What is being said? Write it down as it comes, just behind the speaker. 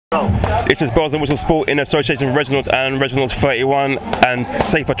This is Bells and Whistles Sport in association with Reginald's and Reginald's 31 and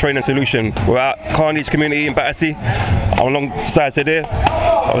Safer Training Solution. We're at Carney's community in Battersea. I'm alongside Sidali.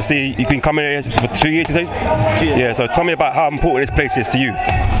 Obviously, you've been coming here for 2 years, you say? 2 years. Yeah, so tell me about how important this place is to you.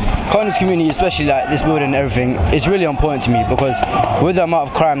 Carney's community, especially like this building and everything, is really important to me because with the amount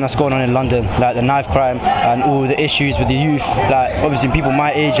of crime that's going on in London, like the knife crime and all the issues with the youth, like obviously people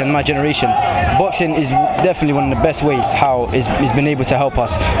my age and my generation, boxing is definitely one of the best ways how it's been able to help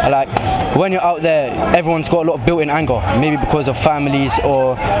us. Like when you're out there, everyone's got a lot of built-in anger, maybe because of families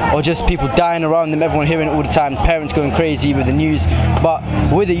or just people dying around them, everyone hearing it all the time, parents going crazy with the news. But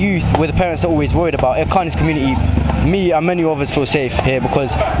with the youth, where the parents are always worried about, at Carney's community, me and many of us feel safe here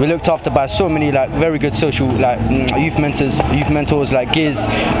because we're looked after by so many like very good social like youth mentors like Giz,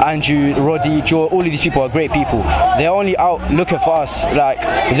 Andrew, Roddy, Joe. All of these people are great people. They're only out looking for us. Like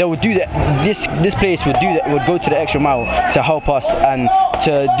they would do that. This place would do that. Would go to the extra mile to help us and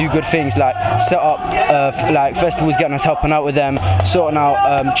to do good things like set up like festivals, getting us helping out with them, sorting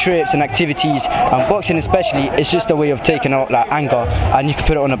out trips and activities. And boxing especially, it's just a way of taking out like anger, and you can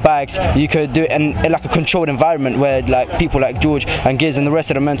put it on the bags. You could do it in like a controlled environment where like people like George and Giz and the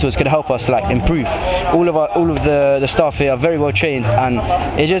rest of the mentors could help us like improve. All of the staff here are very well trained, and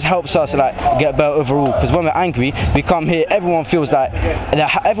it just helps us like get better overall. Because when we're angry, we come here, everyone feels like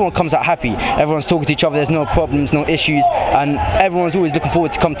everyone comes out happy. Everyone's talking to each other. There's no problems, no issues, and everyone's always looking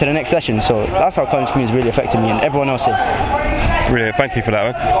forward to come to the next session. So that's how Carney's community has really affected me and everyone else here. Brilliant, thank you for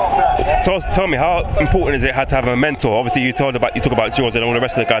that, man. So tell me, how important is it to have a mentor? Obviously you talk about George and all the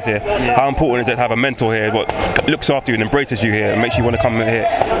rest of the guys here. Yeah. How important is it to have a mentor here, what looks after you and embraces you here and makes you want to come here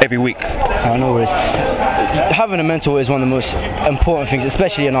every week? I know it is. Having a mentor is one of the most important things,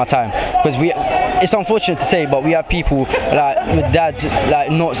 especially in our time, because it's unfortunate to say, but we have people like with dads like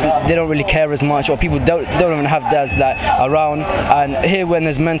they don't really care as much, or people don't even have dads like around. And here when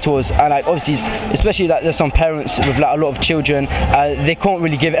there's mentors, and like obviously especially like there's some parents with like a lot of children, they can't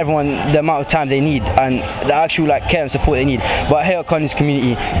really give everyone the amount of time they need and the actual like care and support they need. But here at Carney's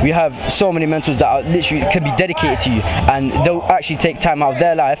community, we have so many mentors that are literally can be dedicated to you, and they'll actually take time out of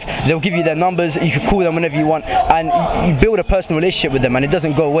their life. They'll give you their numbers, you can call them whenever you want, and you build a personal relationship with them, and it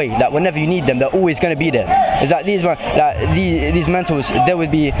doesn't go away. Like whenever you need them, they're always going to be there. It's like these mentors, they'll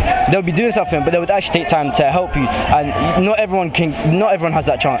be doing something, but they would actually take time to help you. And not everyone has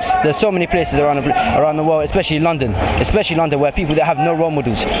that chance. There's so many places around the world, especially London, where people that have no role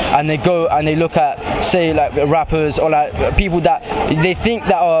models, and they go and they look at, say, like rappers or like people that they think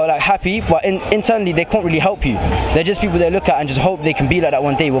that are like happy, but internally they can't really help you. They're just people they look at and just hope they can be like that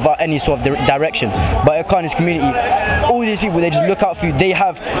one day without any sort of direction. But at Carney's community, all these people, they just look out for you. They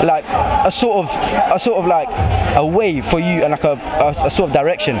have like a sort of like a way for you and like a sort of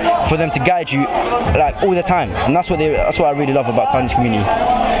direction for them to guide you like all the time. And that's what I really love about Carney's community.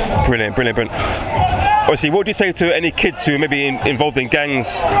 Brilliant, brilliant, brilliant. Obviously, what would you say to any kids who may be involved in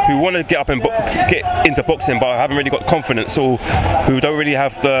gangs, who want to get up and get into boxing but haven't really got confidence, or who don't really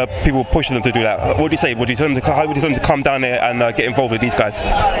have the people pushing them to do that? What would you say? How would you tell them to come down here and get involved with these guys?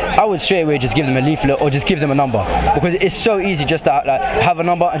 I would straight away just give them a leaflet or just give them a number, because it's so easy just to like have a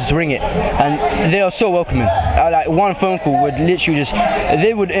number and just ring it, and they are so welcoming. Like one phone call would literally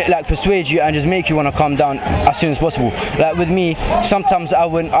they would like persuade you and just make you want to come down as soon as possible. Like with me, sometimes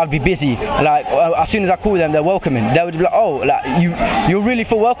I'd be busy. Like as soon as I call them, they're welcoming. They would be like, oh, like you really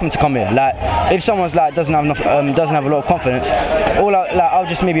feel welcome to come here. Like if someone's like doesn't have a lot of confidence, or like I'll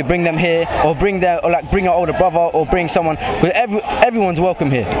just maybe bring them here, or bring an older brother, or bring someone. But everyone's welcome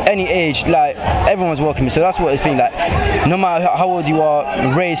here, any age, like everyone's welcome here. So that's what I think. Like no matter how old you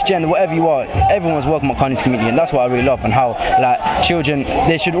are, race, gender, whatever you are, everyone's welcome at Carney's community, and that's what I really love. And how like children,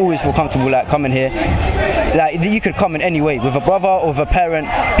 they should always feel comfortable like coming here. Like you could come in any way, with a brother or with a parent.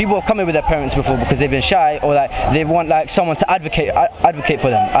 People have come in with their parents before because they've been shy, or like they want like someone to advocate for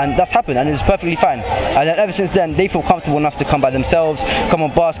them, and that's happened, and it was perfectly fine. And then ever since then, they feel comfortable enough to come by themselves, come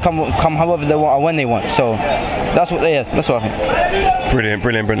on bus, come however they want or when they want. So that's what I think. Brilliant,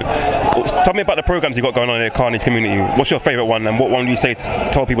 brilliant, brilliant. Tell me about the programs you got going on in Carney's community. What's your favourite one, and what one do you say to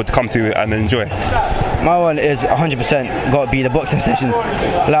tell people to come to and enjoy? My one is 100% got to be the boxing sessions.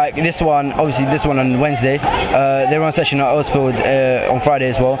 Like this one, obviously this one on Wednesday. They run a session at Earlsfield on Friday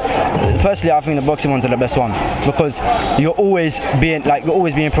as well. Personally, I think the boxing ones are the best one, because you're always being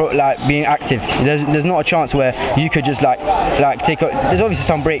active. There's not a chance where you could just like take. There's obviously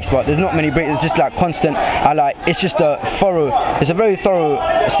some breaks, but there's not many breaks. It's just like constant. And like it's just a thorough it's a very thorough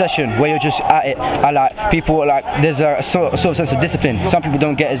session where you're just at it, and like people like there's a sort of sense of discipline some people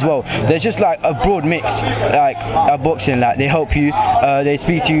don't get as well. There's just like a broad mix like boxing, like they help you, they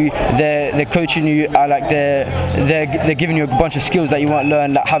speak to you, they're coaching you, like they're giving you a bunch of skills that you won't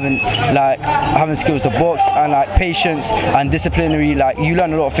learn, like having skills to box, and like patience and disciplinary, like you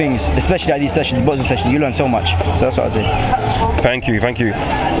learn a lot of things, especially at these sessions, the boxing sessions, you learn so much. So that's what I'd say. Thank you.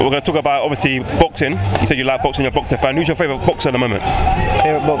 We're going to talk about obviously boxing. You said you like boxing, you're a boxer fan. Who's your favourite boxer at the moment?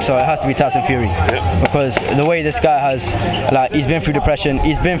 Favourite boxer, it has to be Tyson Fury. Yep. Because the way this guy has, like, he's been through depression,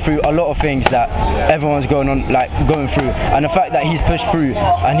 he's been through a lot of things that everyone's going through, and the fact that he's pushed through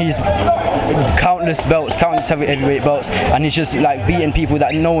and he's countless heavyweight belts, and he's just like beating people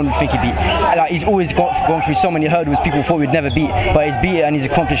that no one would think he beat. Like he's always gone through so many hurdles people thought we'd never beat, but he's beat it and he's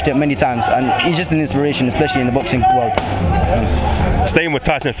accomplished it many times, and he's just an inspiration, especially in the boxing world. Staying with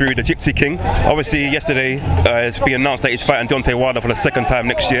Tyson Fury, the Gypsy King. Obviously, yesterday it's been announced that he's fighting Deontay Wilder for the second time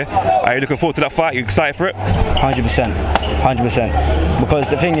next year. Are you looking forward to that fight? Are you excited for it? 100%. Because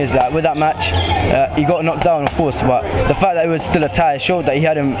the thing is that with that match, he got knocked down, of course, but the fact that it was still a tie showed that he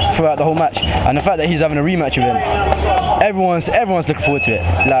had him throughout the whole match, and the fact that he's having a rematch with him, everyone's looking forward to it.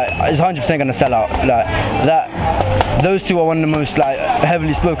 Like it's 100% going to sell out. Like that. Those two are one of the most like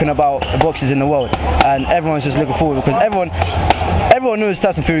heavily spoken about boxers in the world, and everyone's just looking forward because everyone knows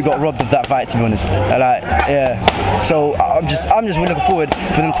Tyson Fury got robbed of that fight, to be honest. Like, yeah. So I'm just really looking forward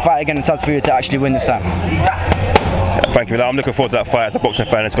for them to fight again and Tyson Fury to actually win this time. Thank you. I'm looking forward to that fight as a boxing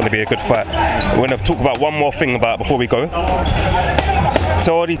fan. It's going to be a good fight. We're going to talk about one more thing before we go.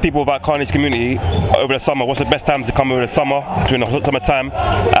 Tell all these people about Carney's community over the summer. What's the best times to come over the summer, during the hot summer time,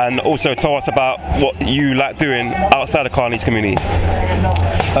 and also tell us about what you like doing outside of Carney's community.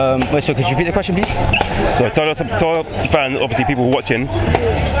 Wait, so could you repeat the question, please? So tell the fans, obviously people watching,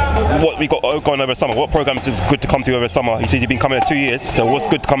 what we got going over the summer. What programs is good to come to over the summer? You said you've been coming here 2 years, so what's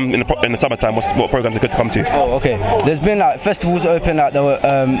good to come in the summertime? What programs are good to come to? Oh, okay. There's been like festivals open. Like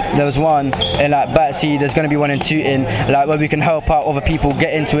there was one in like Battersea. There's going to be one in Tooting, like where we can help out other people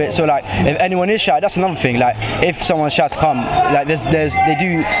get into it. So like if anyone is shy, that's another thing. Like if someone's shy to come, like they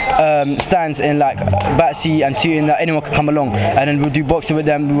do stands in like Battersea and Tooting that anyone can come along, and then we'll do boxing with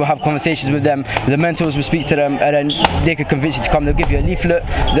them. We'll have conversations with them. The mentors will speak to them, and then they could convince you to come. They'll give you a leaflet,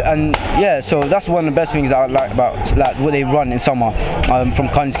 and yeah. So that's one of the best things that I like about like what they run in summer from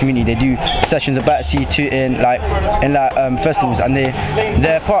Carney's community. They do sessions at Battersea, Tooting, like in like festivals, and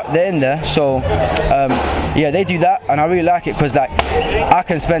they're in there. So yeah, they do that, and I really like it because like I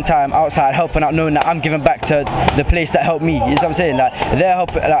can spend time outside helping out, knowing that I'm giving back to the place that helped me. You know what I'm saying? Like they're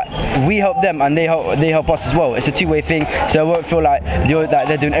helping, like we help them, and they help us as well. It's a two-way thing, so it won't feel like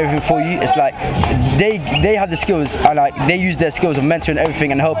they're doing everything for you. It's like they have the skills, and like they use their skills of mentoring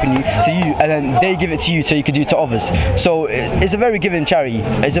everything and helping you to you, and then they give it to you so you can do it to others. So it's a very giving charity.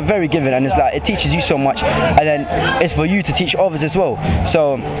 It's a very giving, and it's like it teaches you so much, and then it's for you to teach others as well.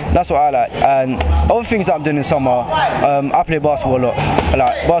 So that's what I like. And other things that I'm doing in summer, I play basketball a lot.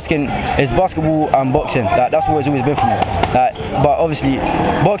 Like basketball and boxing. Like that's what it's always been for me. Like, but obviously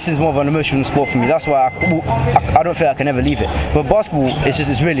boxing is more of an emotional sport for me. That's why I don't think I can ever leave it. But basketball,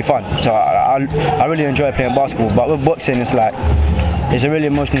 it's really fun. So I really enjoy playing basketball. But with boxing, it's like it's a really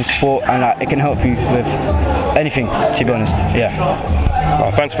emotional sport, and like it can help you with anything, to be honest.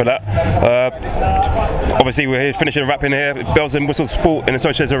 Yeah. Thanks for that. Obviously we're here finishing wrapping here. Bells and Whistles Sport in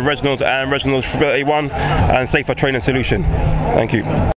association with Reginald and Reginald 31 and Safer Training Solution. Thank you.